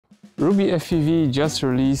RubyFPV just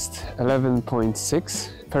released 11.6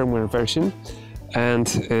 firmware version, and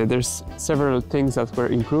there's several things that were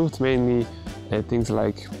improved, mainly things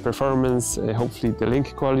like performance, hopefully the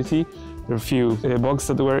link quality. There are a few bugs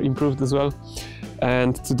that were improved as well.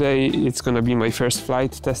 And today it's gonna be my first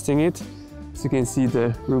flight testing it. As you can see,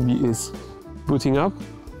 the Ruby is booting up.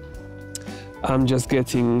 I'm just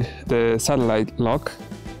getting the satellite lock,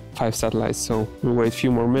 5 satellites, so we'll wait a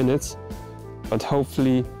few more minutes, but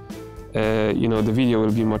hopefully you know, the video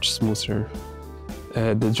will be much smoother.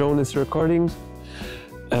 The drone is recording,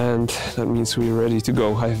 and that means we're ready to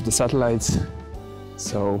go. I have the satellites,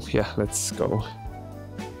 so yeah, let's go.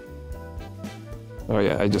 Oh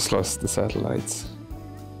yeah, I just lost the satellites.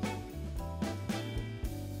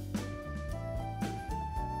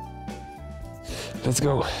 Let's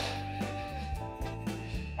go.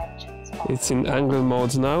 It's in angle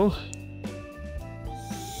mode now.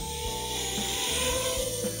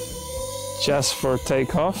 Just for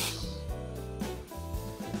takeoff.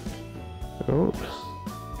 Oh.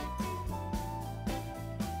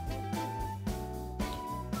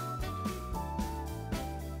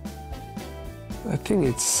 I think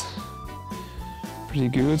it's pretty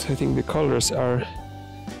good. I think the colors are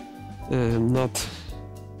not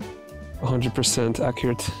 100%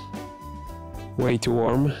 accurate, way too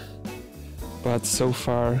warm, but so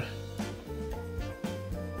far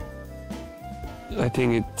I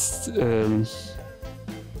think it's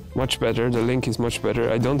much better. The link is much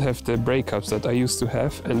better. I don't have the breakups that I used to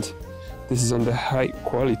have, and this is on the high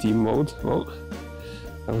quality mode. Oh,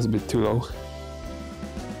 that was a bit too low.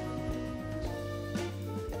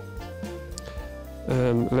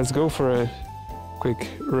 Let's go for a quick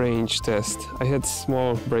range test. I had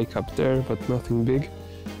small breakup there, but nothing big.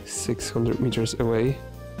 600 meters away.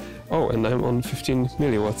 Oh, and I'm on 15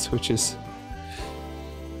 milliwatts, which is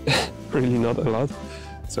really not a lot.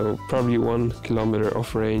 So probably 1 kilometer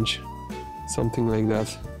off range, something like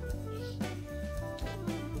that.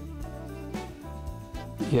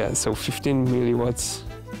 Yeah, so 15 milliwatts.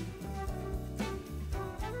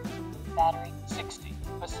 Battery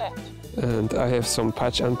 60%. And I have some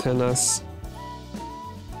patch antennas.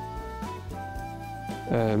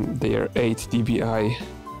 They are 8 dBi.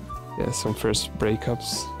 Yeah, some first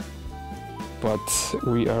breakups. But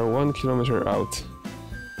we are 1 kilometer out,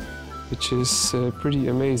 which is pretty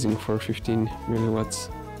amazing for 15 milliwatts.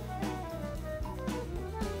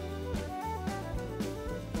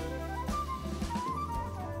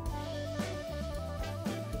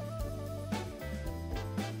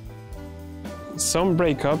 Some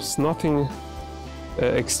breakups, nothing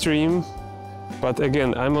extreme, but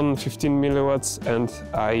again, I'm on 15 milliwatts and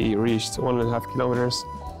I reached 1.5 kilometers,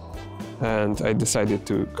 and I decided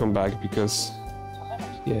to come back because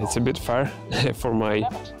yeah, it's a bit far for my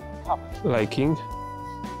liking.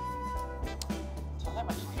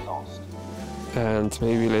 And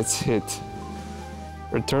maybe let's hit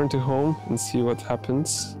return to home and see what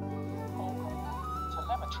happens.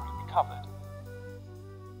 Telemetry recovered.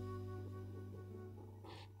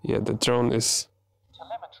 Yeah, the drone is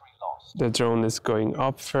going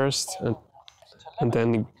up first, and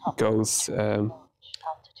then it goes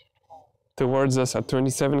towards us at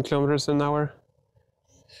 27 kilometers an hour.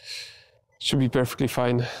 Should be perfectly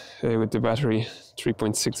fine with the battery,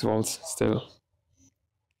 3.6 volts still.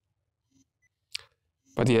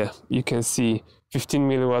 But yeah, you can see 15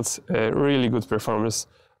 milliwatts, really good performance.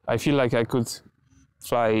 I feel like I could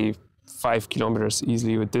fly 5 kilometers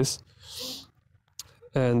easily with this.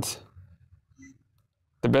 And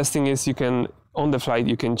the best thing is you can, on the flight,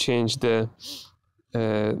 you can change the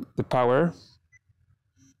power.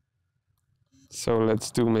 So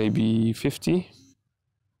let's do maybe 50.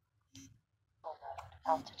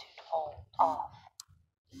 Altitude hold off.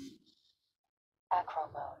 Acro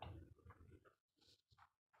mode.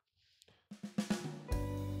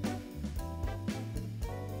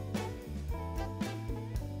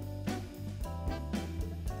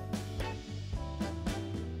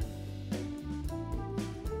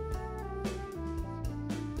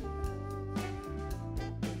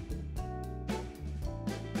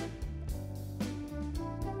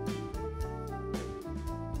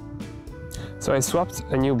 So I swapped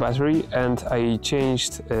a new battery and I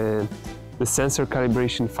changed the sensor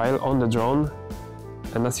calibration file on the drone.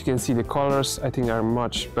 And as you can see, the colors I think are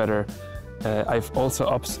much better. I've also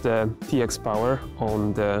upped the TX power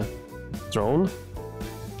on the drone.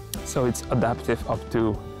 So it's adaptive up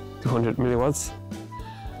to 200 milliwatts,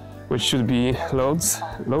 which should be loads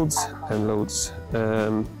and loads.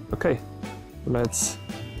 Okay, let's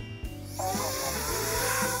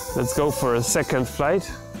go for a second flight.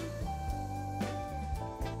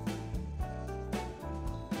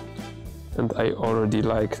 and I already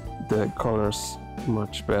like the colors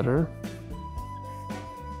much better.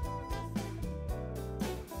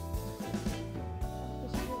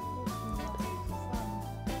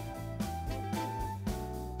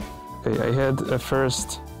 Okay, I had a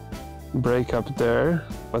first breakup there,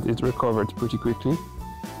 but it recovered pretty quickly.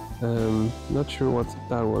 Not sure what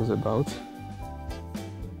that was about.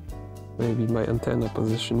 Maybe my antenna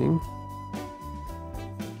positioning.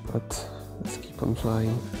 But let's keep on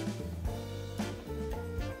flying.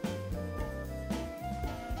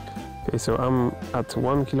 Okay, so I'm at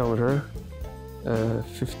 1 kilometer,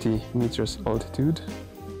 50 meters altitude.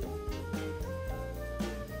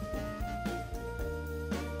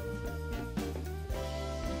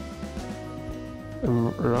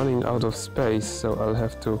 I'm running out of space, so I'll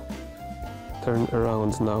have to turn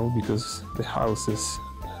around now because the houses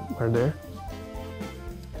are there.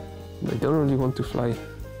 I don't really want to fly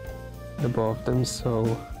above them, so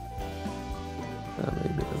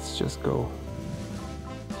maybe let's just go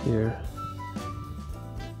here.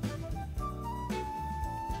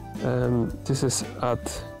 This is at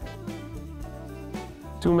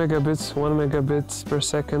 2 megabits, 1 megabits per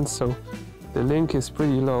second, so the link is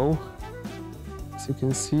pretty low, as you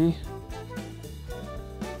can see,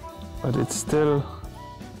 but it's still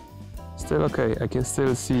okay. I can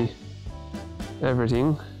still see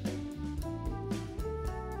everything.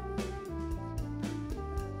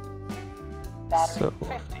 Battery So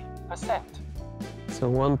 50%. So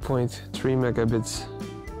 1.3 megabits.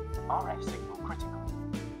 RF signal critical.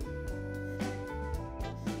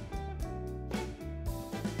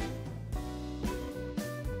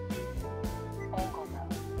 Angle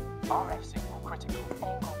mode. RF signal critical.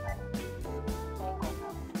 Angle mode. Angle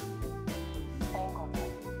mode. Angle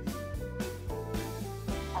mode.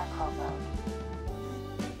 Macro mode.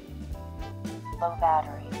 Low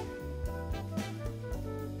battery.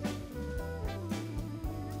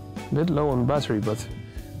 A bit low on battery, but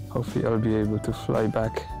hopefully I'll be able to fly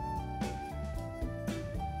back.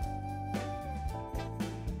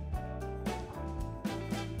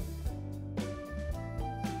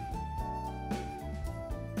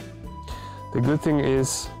 The good thing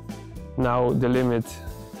is now the limit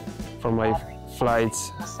for my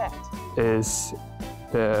flights is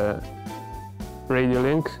the radio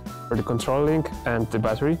link or the control link and the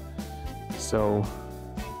battery, so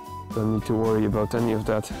don't need to worry about any of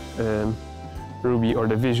that Ruby or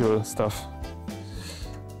the visual stuff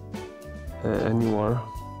anymore.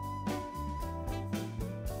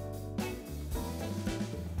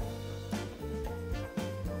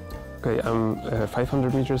 Okay, I'm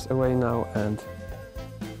 500 meters away now and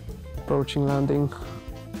approaching landing.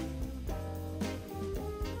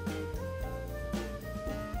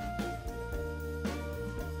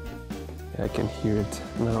 I can hear it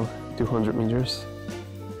now, 200 meters.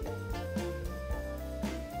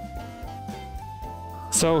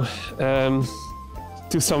 So,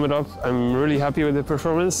 to sum it up, I'm really happy with the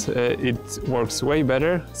performance. It works way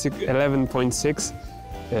better, 11.6.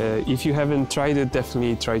 If you haven't tried it,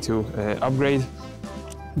 definitely try to upgrade.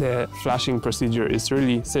 The flashing procedure is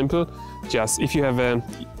really simple. Just if you have a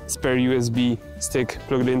spare USB stick,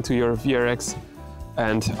 plug it into your VRX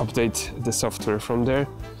and update the software from there.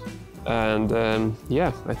 And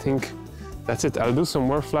yeah, I think that's it. I'll do some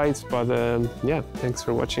more flights, but yeah, thanks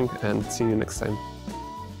for watching and see you next time.